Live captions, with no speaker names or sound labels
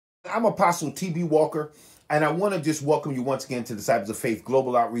I'm Apostle T.B. Walker, and I want to just welcome you once again to Disciples of Faith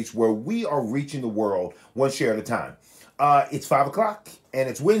Global Outreach, where we are reaching the world one share at a time. It's 5 o'clock, and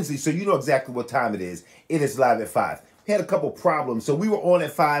it's Wednesday, so you know exactly what time it is. It is live at 5. We had a couple problems, so we were on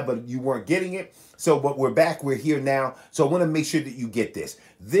at 5, but you weren't getting it. But we're back. We're here now. So I want to make sure that you get this.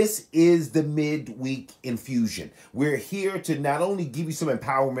 This is the Midweek Infusion. We're here to not only give you some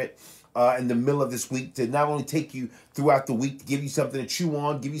empowerment in the middle of this week, to not only take you throughout the week, to give you something to chew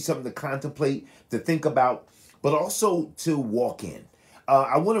on, give you something to contemplate, to think about, but also to walk in.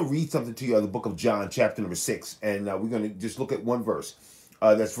 I want to read something to you out of the book of John, chapter number 6, and we're going to just look at one verse.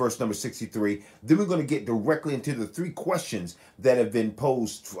 That's verse number 63. Then we're going to get directly into the 3 questions that have been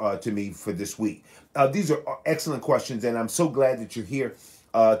posed to me for this week. These are excellent questions, and I'm so glad that you're here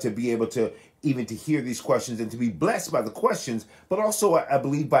to be able to even to hear these questions and to be blessed by the questions, but also, I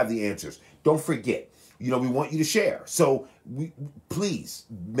believe, by the answers. Don't forget, we want you to share. So please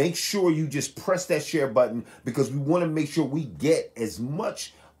make sure you just press that share button, because we want to make sure we get as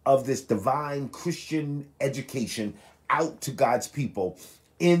much of this divine Christian education out to God's people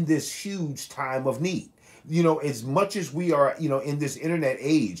in this huge time of need. As much as we are, in this internet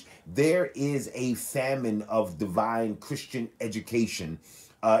age, there is a famine of divine Christian education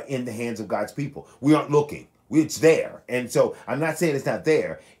in the hands of God's people. We aren't looking. It's there. And so I'm not saying it's not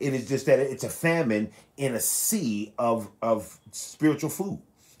there. It is just that it's a famine in a sea of spiritual food.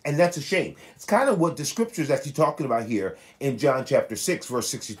 And that's a shame. It's kind of what the scripture is actually talking about here in John chapter 6, verse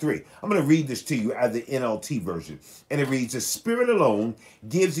 63. I'm going to read this to you out of the NLT version. And it reads, "The Spirit alone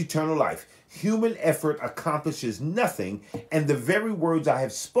gives eternal life. Human effort accomplishes nothing. And the very words I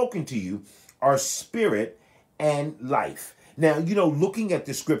have spoken to you are spirit and life." Now, looking at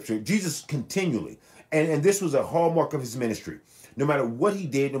the scripture, Jesus continually, and this was a hallmark of his ministry. No matter what he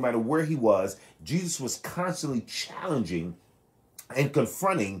did, no matter where he was, Jesus was constantly challenging and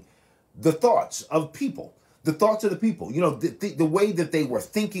confronting the thoughts of people, the thoughts of the people, the way that they were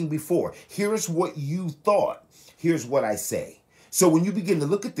thinking before. Here's what you thought. Here's what I say. So when you begin to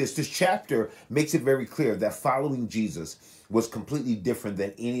look at this chapter makes it very clear that following Jesus was completely different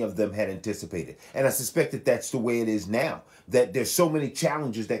than any of them had anticipated. And I suspect that that's the way it is now, that there's so many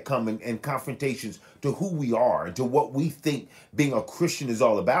challenges that come and confrontations to who we are and to what we think being a Christian is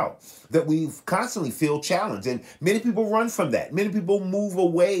all about, that we constantly feel challenged. And many people run from that. Many people move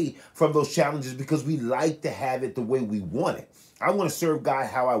away from those challenges because we like to have it the way we want it. I want to serve God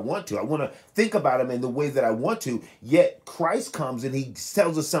how I want to. I want to think about him in the way that I want to. Yet Christ comes and he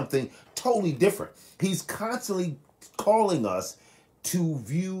tells us something totally different. He's constantly calling us to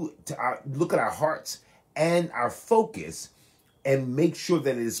look at our hearts and our focus and make sure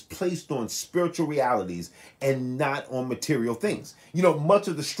that it is placed on spiritual realities and not on material things. Much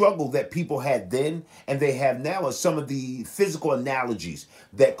of the struggle that people had then and they have now is some of the physical analogies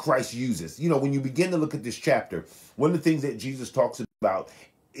that Christ uses. When you begin to look at this chapter, one of the things that Jesus talks about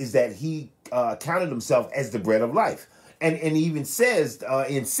is that he counted himself as the bread of life. And he even says,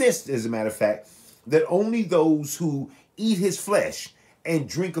 insists, as a matter of fact, that only those who eat his flesh and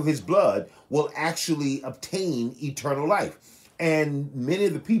drink of his blood will actually obtain eternal life. And many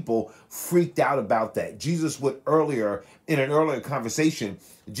of the people freaked out about that. Jesus in an earlier conversation,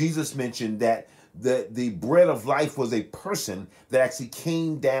 Jesus mentioned that the bread of life was a person that actually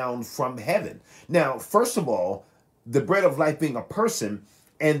came down from heaven. Now, first of all, the bread of life being a person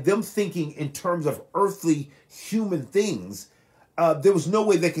and them thinking in terms of earthly human things, there was no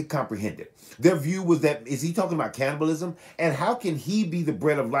way they could comprehend it. Their view was that, is he talking about cannibalism? And how can he be the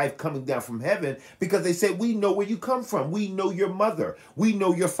bread of life coming down from heaven? Because they said, we know where you come from. We know your mother. We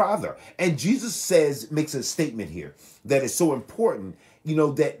know your father. And Jesus makes a statement here that is so important,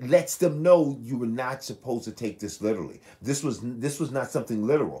 that lets them know you were not supposed to take this literally. This was not something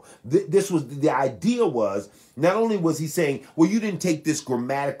literal. The idea was, not only was he saying, well, you didn't take this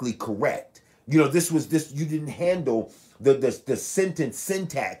grammatically correct. You didn't handle the sentence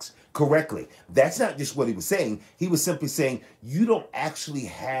syntax correctly. That's not just what he was saying. He was simply saying, you don't actually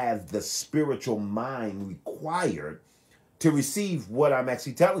have the spiritual mind required to receive what I'm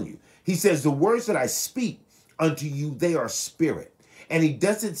actually telling you. He says, the words that I speak unto you, they are spirit. And he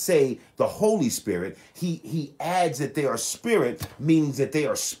doesn't say the Holy Spirit. He adds that they are spirit, meaning that they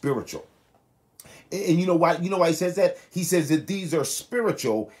are spiritual. And you know why he says that? He says that these are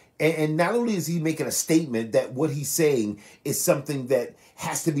spiritual. And not only is he making a statement that what he's saying is something that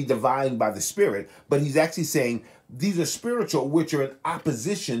has to be divine by the Spirit, but he's actually saying these are spiritual, which are in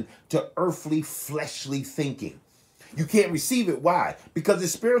opposition to earthly, fleshly thinking. You can't receive it. Why? Because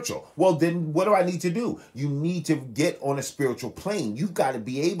it's spiritual. Well, then what do I need to do? You need to get on a spiritual plane. You've got to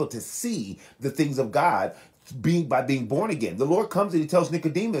be able to see the things of God being born again. The Lord comes and he tells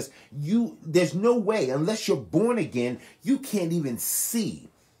Nicodemus, there's no way, unless you're born again, you can't even see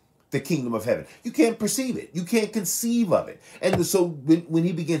the kingdom of heaven. You can't perceive it. You can't conceive of it. And so when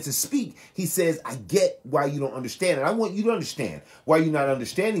he begins to speak, he says, I get why you don't understand. And I want you to understand why you're not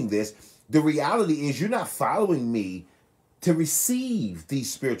understanding this. The reality is you're not following me to receive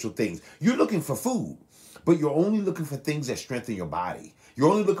these spiritual things. You're looking for food, but you're only looking for things that strengthen your body. You're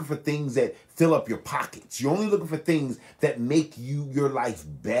only looking for things that fill up your pockets. You're only looking for things that make your life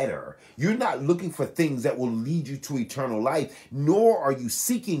better. You're not looking for things that will lead you to eternal life, nor are you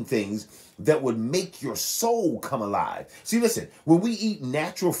seeking things that would make your soul come alive. See, listen, when we eat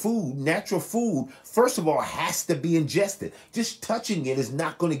natural food, first of all, has to be ingested. Just touching it is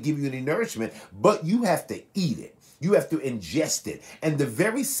not going to give you any nourishment, but you have to eat it. You have to ingest it. And the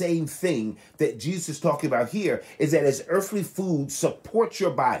very same thing that Jesus is talking about here is that as earthly food supports your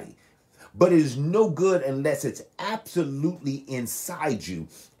body, but it is no good unless it's absolutely inside you.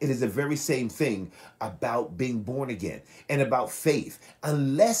 It is the very same thing about being born again and about faith.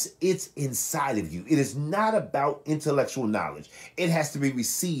 Unless it's inside of you, it is not about intellectual knowledge. It has to be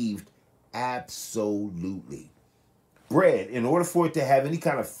received absolutely. Bread, in order for it to have any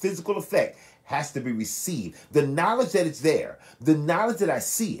kind of physical effect, has to be received. The knowledge that it's there, the knowledge that I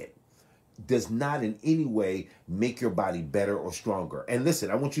see it, does not in any way make your body better or stronger. And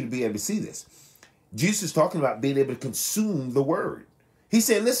listen, I want you to be able to see this. Jesus is talking about being able to consume the word. He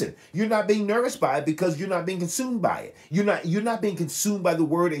said, listen, you're not being nourished by it because you're not being consumed by it. You're not being consumed by the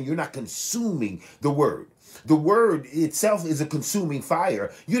word, and you're not consuming the word. The word itself is a consuming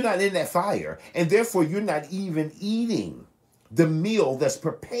fire. You're not in that fire, and therefore you're not even eating the meal that's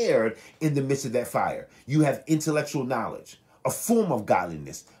prepared in the midst of that fire. You have intellectual knowledge, a form of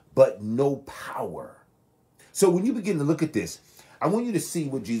godliness, but no power. So when you begin to look at this, I want you to see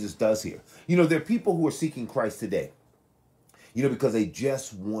what Jesus does here. You know, there are people who are seeking Christ today, you know, because they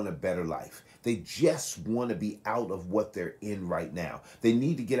just want a better life. They just want to be out of what they're in right now. They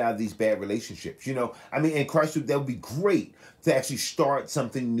need to get out of these bad relationships. You know, I mean, and Christ, that would be great to actually start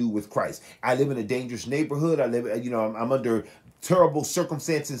something new with Christ. I live in a dangerous neighborhood. I'm under terrible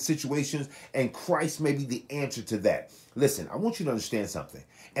circumstances and situations, and Christ may be the answer to that. Listen, I want you to understand something,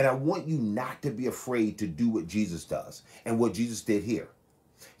 and I want you not to be afraid to do what Jesus does and what Jesus did here.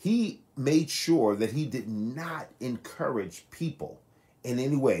 He made sure that he did not encourage people in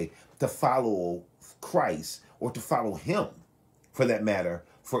any way to follow Christ or to follow him, for that matter,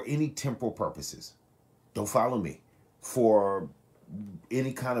 for any temporal purposes. Don't follow me for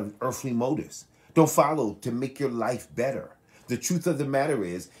any kind of earthly motives. Don't follow to make your life better. The truth of the matter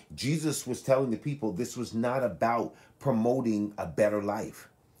is, Jesus was telling the people this was not about promoting a better life.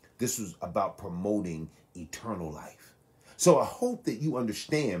 This was about promoting eternal life. So I hope that you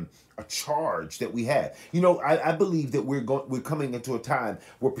understand a charge that we have. You know, I believe that we're coming into a time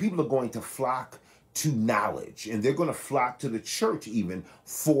where people are going to flock to knowledge, and they're going to flock to the church even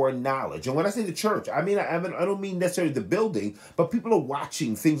for knowledge. And when I say the church, I don't mean necessarily the building, but people are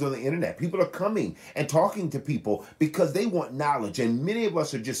watching things on the internet. People are coming and talking to people because they want knowledge. And many of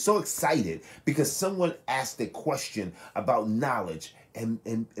us are just so excited because someone asked a question about knowledge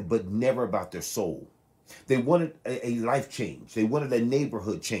but never about their soul. They wanted a life change. They wanted a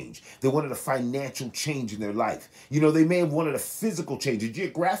neighborhood change. They wanted a financial change in their life. You know, they may have wanted a physical change, a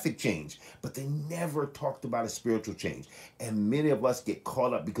geographic change, but they never talked about a spiritual change. And many of us get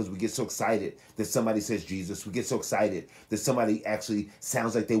caught up because we get so excited that somebody says Jesus. We get so excited that somebody actually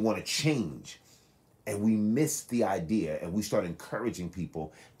sounds like they want to change. And we miss the idea, and we start encouraging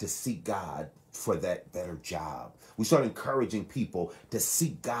people to seek God for that better job. We start encouraging people to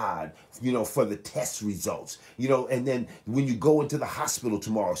seek God, you know, for the test results, you know, and then when you go into the hospital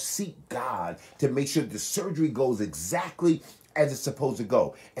tomorrow, seek God to make sure the surgery goes exactly as it's supposed to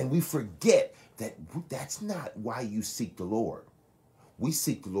go. And we forget that that's not why you seek the Lord. We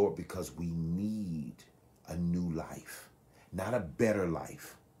seek the Lord because we need a new life, not a better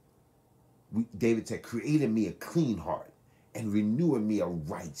life. David said, create in me a clean heart and renew in me a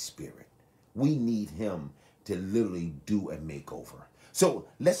right spirit. We need him to literally do a makeover. So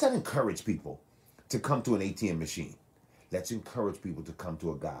let's not encourage people to come to an ATM machine. Let's encourage people to come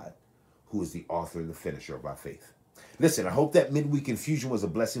to a God who is the author and the finisher of our faith. Listen, I hope that midweek infusion was a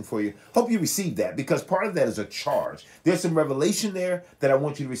blessing for you. Hope you received that, because part of that is a charge. There's some revelation there that I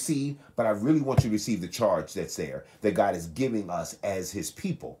want you to receive, but I really want you to receive the charge that's there, that God is giving us as his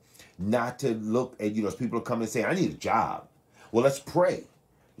people. Not to look at, you know, as people are coming and saying, I need a job. Well, let's pray.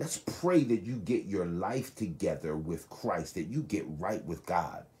 Let's pray that you get your life together with Christ, that you get right with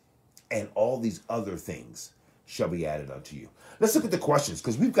God, and all these other things shall be added unto you. Let's look at the questions,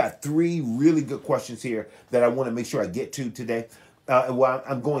 because we've got 3 really good questions here that I want to make sure I get to today. Well,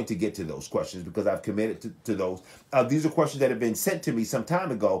 I'm going to get to those questions because I've committed to those. These are questions that have been sent to me some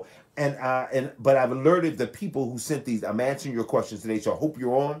time ago, but I've alerted the people who sent these. I'm answering your questions today, so I hope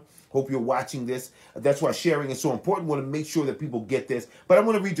you're on. Hope you're watching this. That's why sharing is so important. I want to make sure that people get this. But I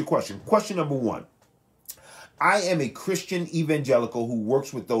want to read your question. Question number 1. I am a Christian evangelical who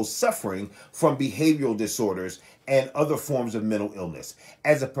works with those suffering from behavioral disorders and other forms of mental illness.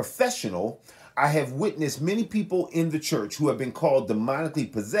 As a professional, I have witnessed many people in the church who have been called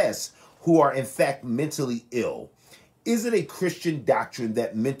demonically possessed who are in fact mentally ill. Is it a Christian doctrine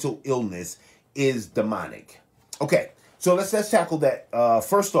that mental illness is demonic? Okay, so let's tackle that.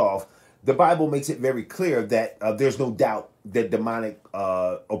 First off, the Bible makes it very clear that there's no doubt that demonic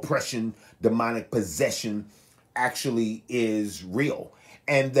oppression, demonic possession actually is real,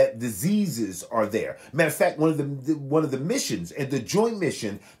 and that diseases are there. Matter of fact, one of the missions and the joint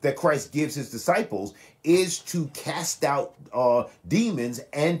mission that Christ gives his disciples is to cast out demons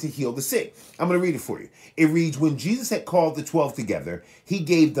and to heal the sick. I'm going to read it for you. It reads, when Jesus had called the 12 together, he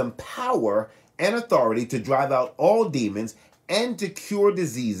gave them power and authority to drive out all demons and to cure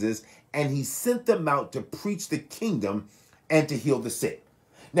diseases, and he sent them out to preach the kingdom and to heal the sick.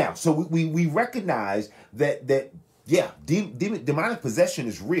 Now, so we recognize that demonic possession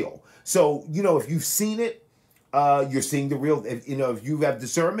is real. So, if you've seen it, you're seeing the real. If you have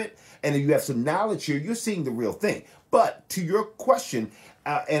discernment and if you have some knowledge here, you're seeing the real thing. But to your question,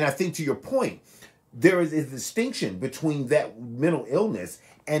 and I think to your point, there is a distinction between that mental illness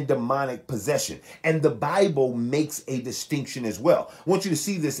and demonic possession. And the Bible makes a distinction as well. I want you to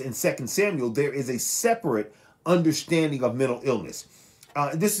see this in 2 Samuel. There is a separate understanding of mental illness.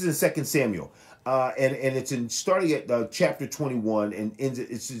 This is in 2 Samuel, and it's starting at chapter 21, and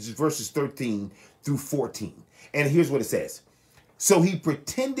it's verses 13 through 14. And here's what it says. So he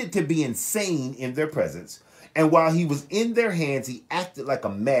pretended to be insane in their presence, and while he was in their hands, he acted like a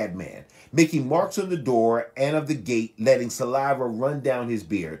madman, making marks on the door and of the gate, letting saliva run down his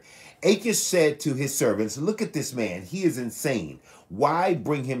beard. Achish said to his servants, look at this man. He is insane. Why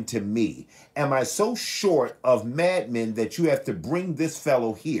bring him to me? Am I so short of madmen that you have to bring this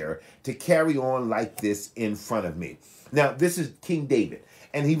fellow here to carry on like this in front of me? Now, this is King David,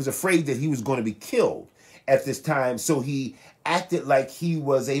 and he was afraid that he was going to be killed at this time, so he acted like he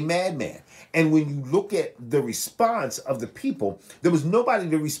was a madman. And when you look at the response of the people, there was nobody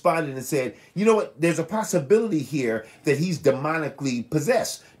that responded and said, you know what, there's a possibility here that he's demonically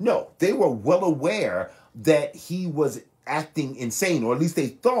possessed. No, they were well aware that he was acting insane, or at least they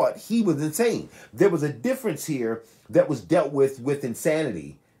thought he was insane. There was a difference here that was dealt with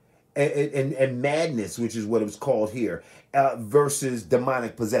insanity and madness, which is what it was called here, versus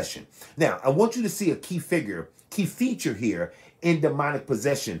demonic possession. Now, I want you to see a key feature here in demonic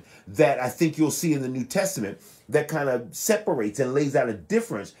possession that I think you'll see in the New Testament that kind of separates and lays out a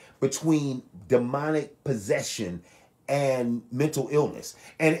difference between demonic possession and mental illness.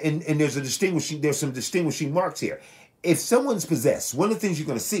 And there's some distinguishing marks here. If someone's possessed, one of the things you're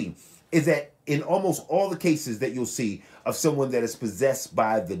going to see is that in almost all the cases that you'll see of someone that is possessed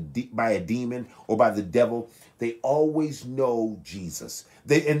by a demon or by the devil, they always know Jesus.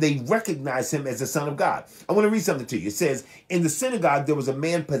 They recognize him as the Son of God. I want to read something to you. It says, in the synagogue, there was a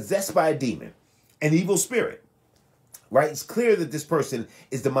man possessed by a demon, an evil spirit. Right? It's clear that this person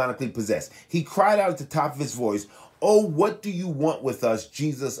is demonically possessed. He cried out at the top of his voice, "Oh, what do you want with us,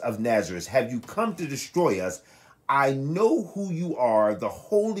 Jesus of Nazareth? Have you come to destroy us? I know who you are, the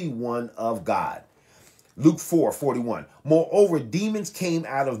Holy One of God." Luke 4:41. Moreover, demons came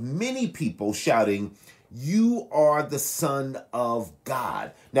out of many people shouting, "You are the Son of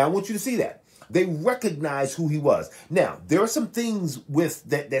God." Now, I want you to see that. They recognize who he was. Now, there are some things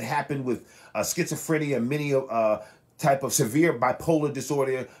that happen with schizophrenia and many type of severe bipolar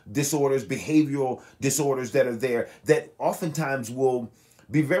disorders, behavioral disorders that are there that oftentimes will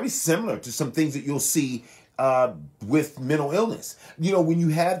be very similar to some things that you'll see with mental illness. You know, when you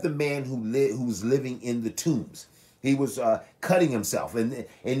have the man who was living in the tombs, he was cutting himself, and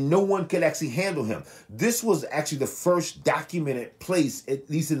no one could actually handle him. This was actually the first documented place, at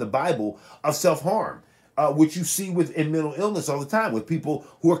least in the Bible, of self-harm, which you see in mental illness all the time with people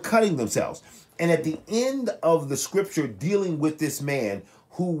who are cutting themselves. And at the end of the scripture dealing with this man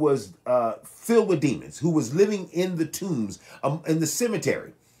who was filled with demons, who was living in the tombs, in the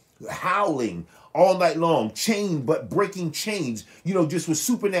cemetery, howling all night long, chained but breaking chains, you know, just with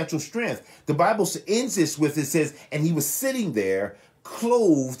supernatural strength. The Bible ends this with, it says, and he was sitting there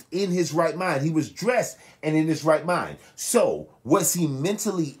clothed in his right mind. He was dressed and in his right mind. So was he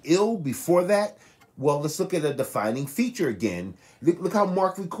mentally ill before that? Well, let's look at a defining feature again. Look how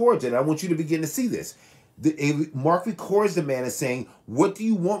Mark records it. I want you to begin to see this. Mark records the man as saying, "What do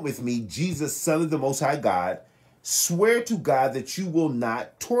you want with me, Jesus, Son of the Most High God? Swear to God that you will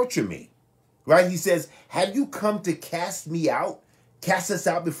not torture me." Right? He says, "Have you come to cast me out? Cast us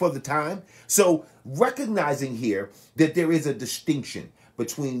out before the time?" So recognizing here that there is a distinction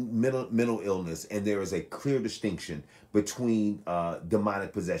between mental illness, and there is a clear distinction between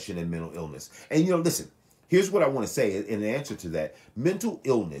demonic possession and mental illness. And listen, here's what I want to say in answer to that. Mental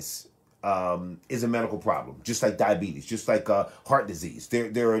illness is a medical problem, just like diabetes, just like heart disease.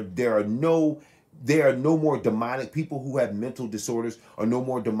 There are no more demonic. People who have mental disorders are no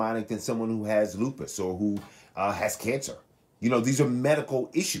more demonic than someone who has lupus or who has cancer. These are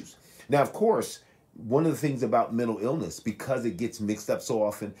medical issues. Now, of course, one of the things about mental illness, because it gets mixed up so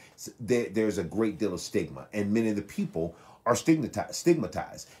often, there's a great deal of stigma, and many of the people are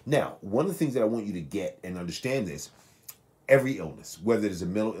stigmatized. Now, one of the things that I want you to get and understand is every illness, whether it is a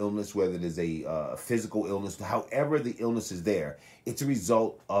mental illness, whether it is a physical illness, however the illness is there, it's a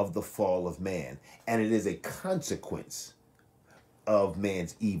result of the fall of man, and it is a consequence of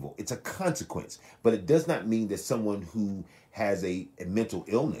man's evil. It's a consequence, but it does not mean that someone who has a mental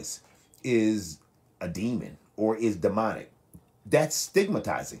illness is a demon or is demonic. That's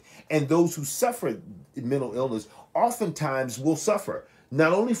stigmatizing. And those who suffer mental illness oftentimes will suffer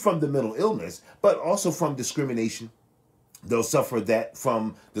not only from the mental illness, but also from discrimination. They'll suffer that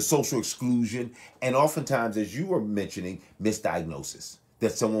from the social exclusion, and oftentimes, as you were mentioning, misdiagnosis.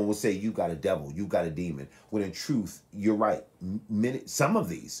 That someone will say, "You got a devil, you got a demon," when in truth, you're right. Some of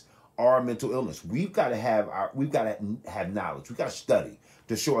these are mental illness. We've got to have knowledge. We've got to study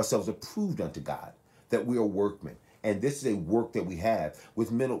to show ourselves approved unto God, that we are workmen. And this is a work that we have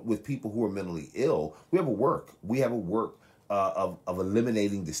with people who are mentally ill. We have a work. We have a work of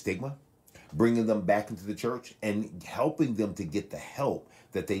eliminating the stigma, bringing them back into the church, and helping them to get the help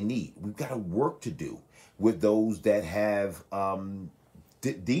that they need. We've got a work to do with those that have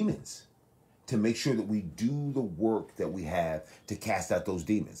demons, to make sure that we do the work that we have to cast out those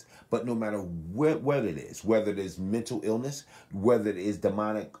demons. But no matter what it is, whether it is mental illness, whether it is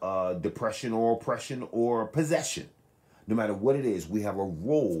demonic depression or oppression or possession, no matter what it is, we have a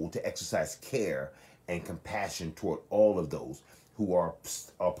role to exercise care and compassion toward all of those who are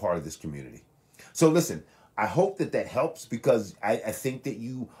part of this community. So listen, I hope that helps, because I think that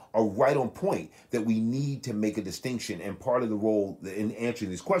you are right on point, that we need to make a distinction. And part of the role in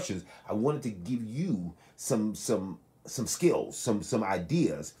answering these questions, I wanted to give you some skills, some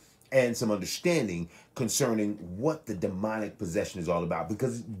ideas, and some understanding concerning what the demonic possession is all about.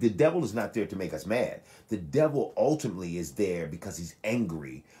 Because the devil is not there to make us mad. The devil ultimately is there because he's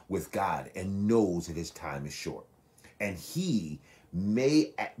angry with God and knows that his time is short. And he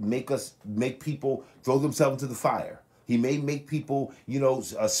may make people throw themselves into the fire. He may make people,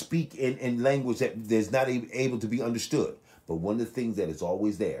 speak in language that is not able to be understood. But one of the things that is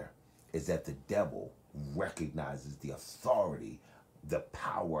always there is that the devil recognizes the authority, the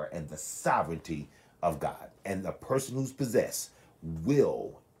power, and the sovereignty of God. And the person who's possessed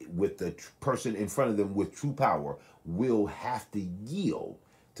will, with the person in front of them with true power, will have to yield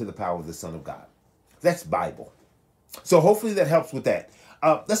to the power of the Son of God. That's Bible. So hopefully that helps with that.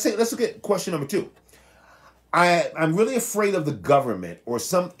 Let's look at question number 2. I'm really afraid of the government or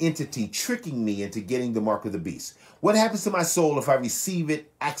some entity tricking me into getting the mark of the beast. What happens to my soul if I receive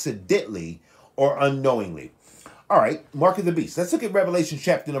it accidentally or unknowingly? All right, mark of the beast. Let's look at Revelation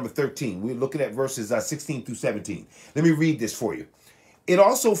chapter number 13. We're looking at verses 16 through 17. Let me read this for you. It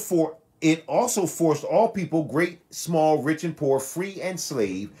also forced all people, great, small, rich, and poor, free and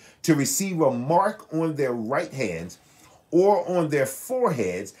slave, to receive a mark on their right hands or on their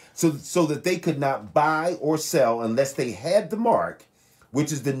foreheads, so that they could not buy or sell unless they had the mark,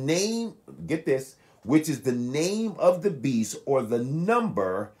 which is the name, get this, which is the name of the beast or the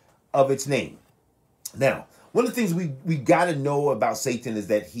number of its name. Now, one of the things we got to know about Satan is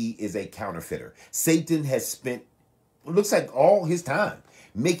that he is a counterfeiter. Satan has spent, it looks like, all his time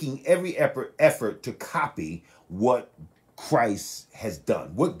making every effort to copy what Christ has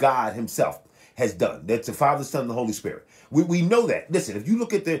done, what God himself has done. That's the Father, Son, and the Holy Spirit. We know that. Listen, if you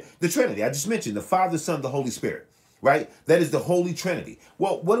look at the Trinity, I just mentioned the Father, Son, the Holy Spirit, right? That is the Holy Trinity.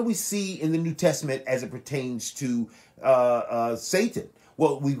 Well, what do we see in the New Testament as it pertains to Satan?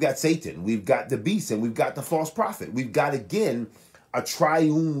 Well, we've got Satan, we've got the beast, and we've got the false prophet. We've got, again, a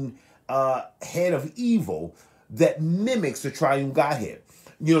triune head of evil that mimics the triune Godhead.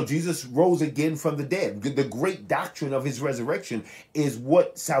 Jesus rose again from the dead. The great doctrine of his resurrection is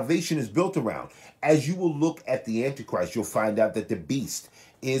what salvation is built around. As you will look at the Antichrist, you'll find out that the beast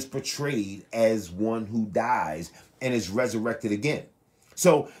is portrayed as one who dies and is resurrected again.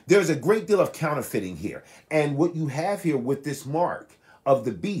 So there's a great deal of counterfeiting here. And what you have here with this mark of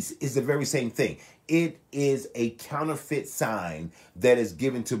the beast is the very same thing. It is a counterfeit sign that is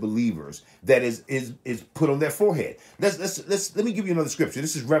given to believers, that is put on their forehead. Let me give you another scripture.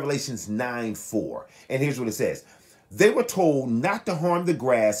 This is Revelations 9:4. And here's what it says. They were told not to harm the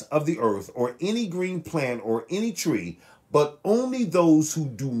grass of the earth or any green plant or any tree, but only those who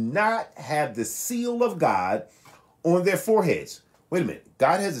do not have the seal of God on their foreheads. Wait a minute.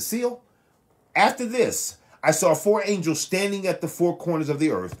 God has a seal? After this, I saw 4 angels standing at the 4 corners of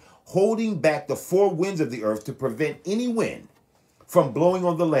the earth, holding back the 4 winds of the earth to prevent any wind from blowing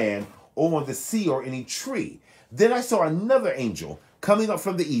on the land or on the sea or any tree. Then I saw another angel coming up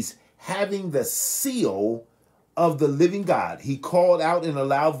from the east, having the seal of the living God. He called out in a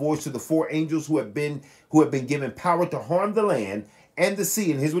loud voice to the 4 angels who have been given power to harm the land and the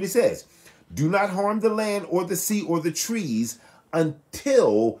sea. And here's what he says. Do not harm the land or the sea or the trees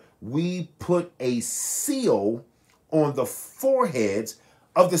until we put a seal on the foreheads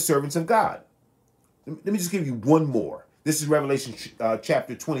of the servants of God. Let me just give you one more. This is Revelation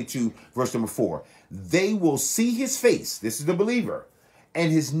chapter 22, verse number 4. They will see his face. This is the believer.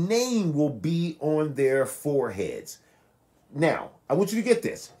 And his name will be on their foreheads. Now, I want you to get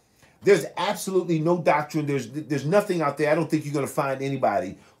this. There's absolutely no doctrine. There's nothing out there. I don't think you're going to find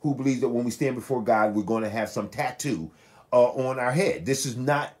anybody who believes that when we stand before God, we're going to have some tattoo on our head. This is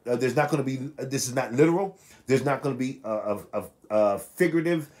not. There's not going to be. This is not literal. There's not going to be a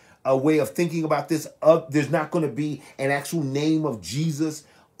figurative way of thinking about this. There's not going to be an actual name of Jesus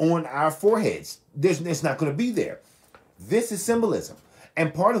on our foreheads. It's not going to be there. This is symbolism.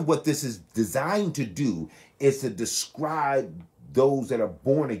 And part of what this is designed to do is to describe those that are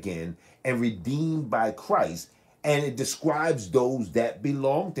born again and redeemed by Christ. And it describes those that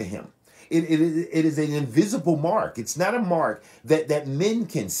belong to him. It is an invisible mark. It's not a mark that men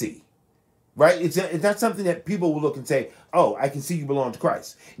can see, right? It's not something that people will look and say, oh, I can see you belong to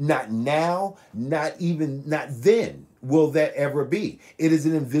Christ. Not now, not then will that ever be. It is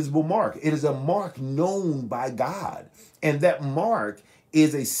an invisible mark. It is a mark known by God. And that mark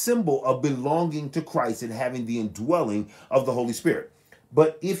is a symbol of belonging to Christ and having the indwelling of the Holy Spirit.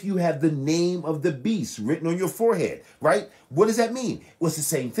 But if you have the name of the beast written on your forehead, right? What does that mean? Well, it's the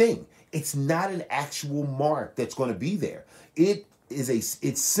same thing. It's not an actual mark that's going to be there. It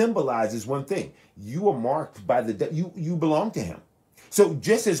symbolizes one thing. You are marked by you belong to him. So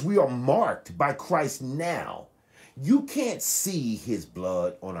just as we are marked by Christ now, you can't see his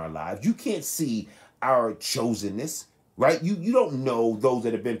blood on our lives. You can't see our chosenness, right? You don't know those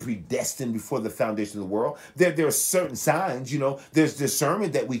that have been predestined before the foundation of the world. There are certain signs, there's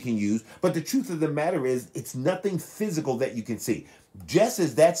discernment that we can use, but the truth of the matter is it's nothing physical that you can see. Just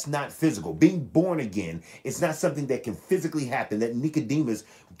as that's not physical, being born again, it's not something that can physically happen, that Nicodemus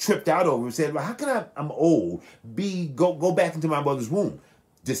tripped out over and said, well, how can I'm old, go back into my mother's womb?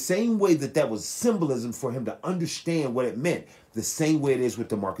 The same way that was symbolism for him to understand what it meant, the same way it is with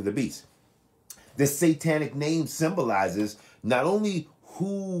the mark of the beast. The satanic name symbolizes not only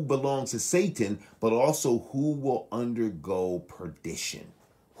who belongs to Satan, but also who will undergo perdition,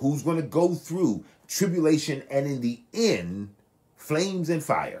 who's going to go through tribulation and in the end, flames and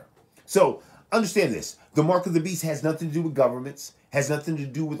fire. So understand this. The mark of the beast has nothing to do with governments, has nothing to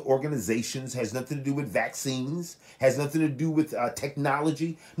do with organizations, has nothing to do with vaccines, has nothing to do with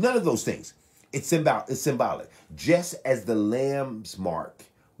technology. None of those things. It's symbolic. Just as the Lamb's mark,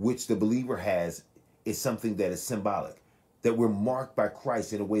 which the believer has, is something that is symbolic, that we're marked by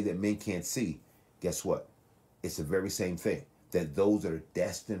Christ in a way that men can't see. Guess what? It's the very same thing, that those that are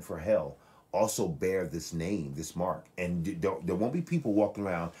destined for hell also bear this name, this mark. And there won't be people walking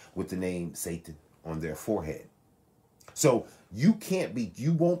around with the name Satan on their forehead. So you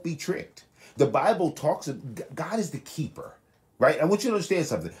won't be tricked. The Bible talks of God is the keeper, right? I want you to understand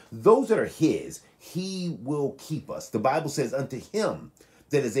something. Those that are his, he will keep us. The Bible says unto him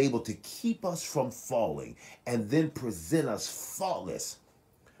that is able to keep us from falling and then present us faultless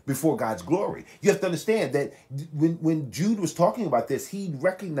before God's glory. You have to understand that when Jude was talking about this, he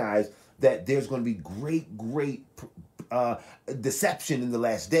recognized that there's going to be great deception in the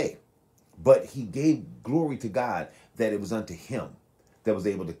last day. But he gave glory to God that it was unto him that was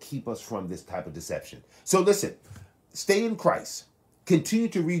able to keep us from this type of deception. So listen, stay in Christ. Continue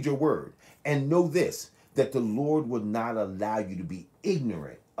to read your word. And know this, that the Lord will not allow you to be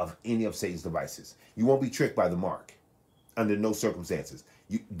ignorant of any of Satan's devices. You won't be tricked by the mark under no circumstances.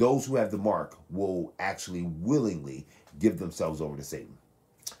 Those who have the mark will actually willingly give themselves over to Satan.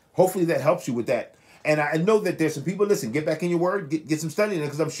 Hopefully that helps you with that. And I know that there's some people, listen, get back in your word, get some studying,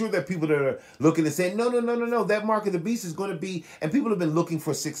 because I'm sure there are people that are looking and saying, no, that mark of the beast is going to be, and people have been looking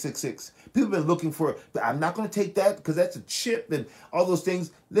for 666. People have been looking for, I'm not going to take that because that's a chip and all those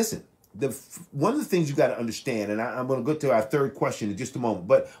things. Listen, one of the things you got to understand, and I'm going to go to our third question in just a moment,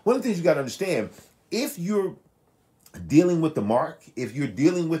 but one of the things you got to understand, if you're dealing with the mark, if you're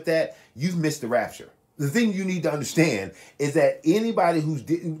dealing with that, you've missed the rapture. The thing you need to understand is that anybody who's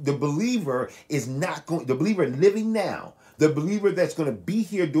the believer is not going, the believer living now, the believer that's going to be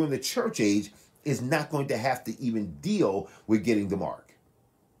here during the church age is not going to have to even deal with getting the mark.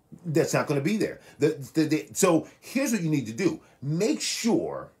 That's not going to be there. So here's what you need to do. Make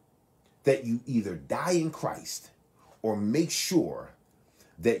sure that you either die in Christ or make sure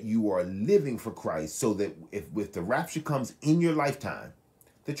that you are living for Christ, so that if the rapture comes in your lifetime,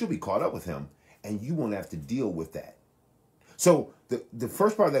 that you'll be caught up with him and you won't have to deal with that. So the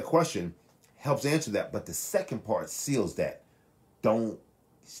first part of that question helps answer that, but the second part seals that. Don't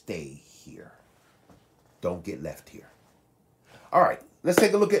stay here. Don't get left here. All right, let's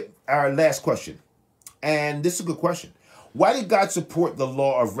take a look at our last question. And this is a good question. Why did God support the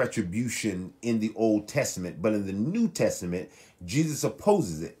law of retribution in the Old Testament, but in the New Testament, Jesus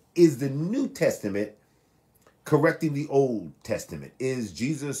opposes it? Is the New Testament correcting the Old Testament? Is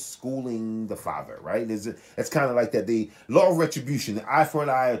Jesus schooling the Father, right? It's kind of like that. The law of retribution, the eye for an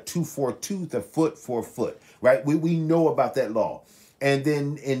eye, a tooth for a tooth, a foot for a foot, right? We know about that law. And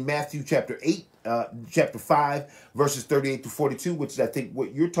then in Matthew chapter 5, verses 38 to 42, which is, I think,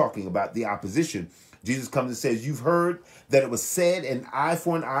 what you're talking about, the opposition, Jesus comes and says, you've heard that it was said, an eye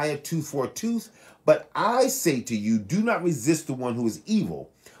for an eye, a tooth for a tooth. But I say to you, do not resist the one who is evil.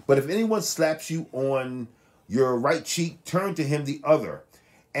 But if anyone slaps you on your right cheek, turn to him the other.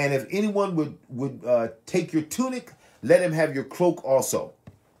 And if anyone would take your tunic, let him have your cloak also.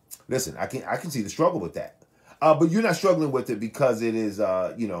 Listen, I can see the struggle with that. But you're not struggling with it because it is,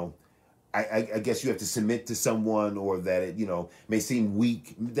 I guess you have to submit to someone, or that it, may seem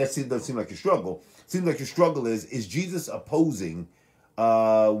weak. That doesn't seem like your struggle. It seems like your struggle is Jesus opposing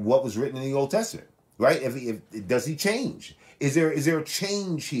what was written in the Old Testament, right? If does he change? Is there a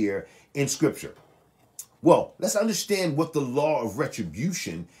change here in Scripture? Well, let's understand what the law of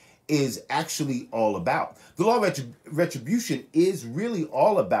retribution is actually all about. The law of retribution is really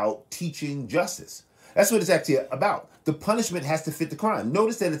all about teaching justice. That's what it's actually about. The punishment has to fit the crime.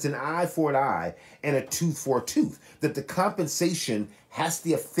 Notice that it's an eye for an eye and a tooth for a tooth. That the compensation has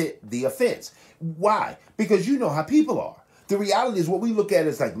to fit the offense. Why? Because you know how people are. The reality is, what we look at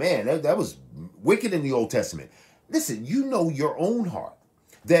is like, man, that was wicked in the Old Testament. Listen, you know your own heart.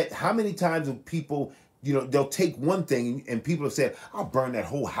 That how many times have people, they'll take one thing and people have said, I'll burn that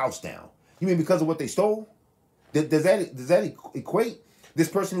whole house down. You mean because of what they stole? Does that equate? This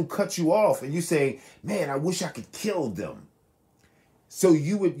person who cuts you off and you say, man, I wish I could kill them. So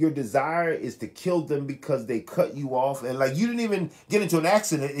your desire is to kill them because they cut you off, and like you didn't even get into an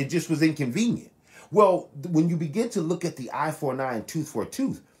accident, it just was inconvenient. Well, when you begin to look at the eye for an eye and tooth for a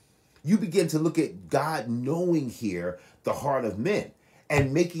tooth, you begin to look at God knowing here the heart of men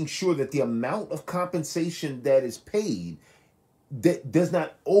and making sure that the amount of compensation that is paid that does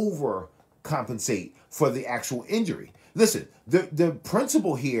not overcompensate for the actual injury. Listen, the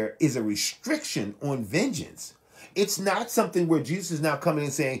principle here is a restriction on vengeance. It's not something where Jesus is now coming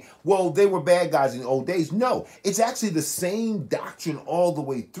and saying, well, they were bad guys in the old days. No, it's actually the same doctrine all the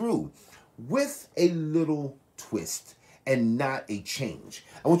way through with a little twist and not a change.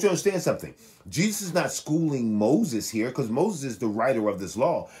 I want you to understand something. Jesus is not schooling Moses here, because Moses is the writer of this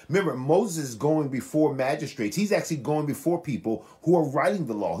law. Remember, Moses is going before magistrates. He's actually going before people who are writing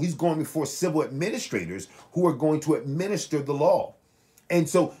the law. He's going before civil administrators who are going to administer the law. And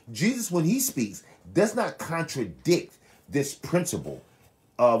so Jesus, when he speaks, does not contradict this principle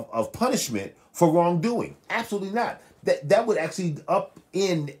of punishment for wrongdoing. Absolutely not. That would actually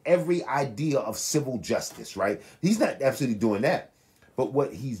upend every idea of civil justice, right? He's not absolutely doing that. But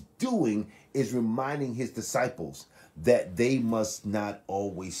what he's doing is reminding his disciples that they must not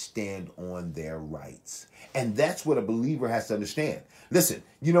always stand on their rights. And that's what a believer has to understand. Listen,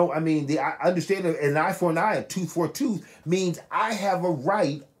 I understand an eye for an eye, a tooth for a tooth means I have a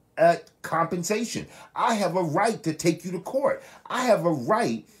right at compensation. I have a right to take you to court. I have a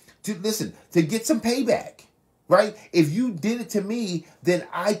right to get some payback. Right? If you did it to me, then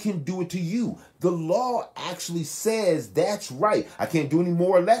I can do it to you. The law actually says that's right. I can't do any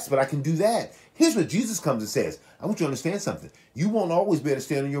more or less, but I can do that. Here's what Jesus comes and says. I want you to understand something. You won't always be able to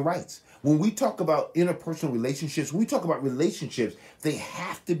stand on your rights. When we talk about interpersonal relationships, when we talk about relationships, they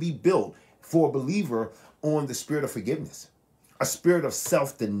have to be built for a believer on the spirit of forgiveness. A spirit of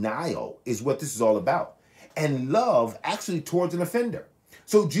self-denial is what this is all about. And love actually towards an offender.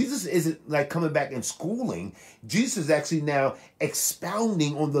 So Jesus isn't like coming back and schooling. Jesus is actually now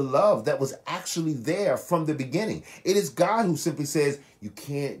expounding on the love that was actually there from the beginning. It is God who simply says, you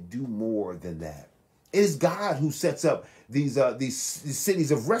can't do more than that. It is God who sets up these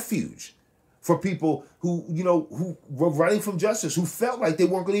cities of refuge for people who, who were running from justice, who felt like they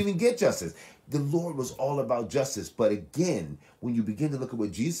weren't going to even get justice. The Lord was all about justice. But again, when you begin to look at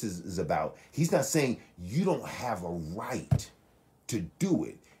what Jesus is about, he's not saying you don't have a right to do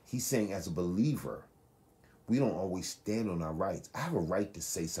it. He's saying as a believer, we don't always stand on our rights. I have a right to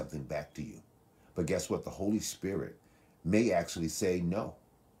say something back to you. But guess what? The Holy Spirit may actually say, no,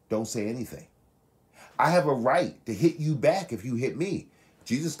 don't say anything. I have a right to hit you back if you hit me.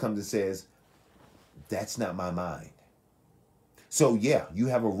 Jesus comes and says, that's not my mind. So yeah, you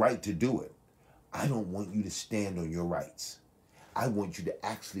have a right to do it. I don't want you to stand on your rights. I want you to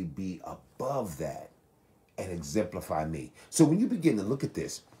actually be above that and exemplify me. So when you begin to look at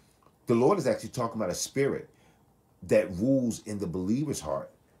this, the Lord is actually talking about a spirit that rules in the believer's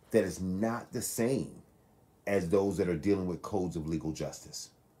heart that is not the same as those that are dealing with codes of legal justice.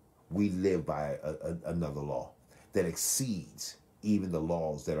 We live by another law that exceeds even the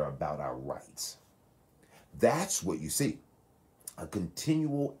laws that are about our rights. That's what you see. A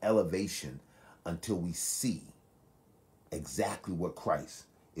continual elevation until we see exactly what Christ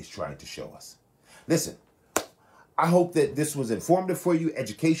is trying to show us. Listen, I hope that this was informative for you,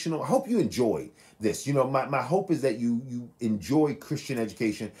 educational. I hope you enjoyed this. My hope is that you enjoy Christian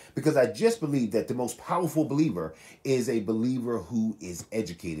education, because I just believe that the most powerful believer is a believer who is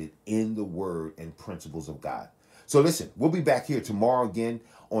educated in the word and principles of God. So listen, we'll be back here tomorrow again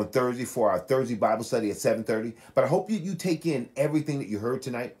on Thursday for our Thursday Bible study at 7:30. But I hope you take in everything that you heard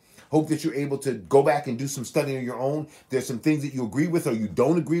tonight. Hope that you're able to go back and do some studying on your own. There's some things that you agree with or you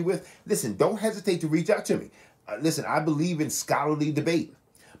don't agree with. Listen, don't hesitate to reach out to me. Listen, I believe in scholarly debate,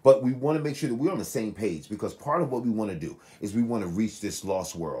 but we want to make sure that we're on the same page, because part of what we want to do is we want to reach this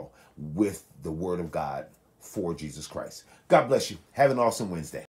lost world with the word of God for Jesus Christ. God bless you. Have an awesome Wednesday.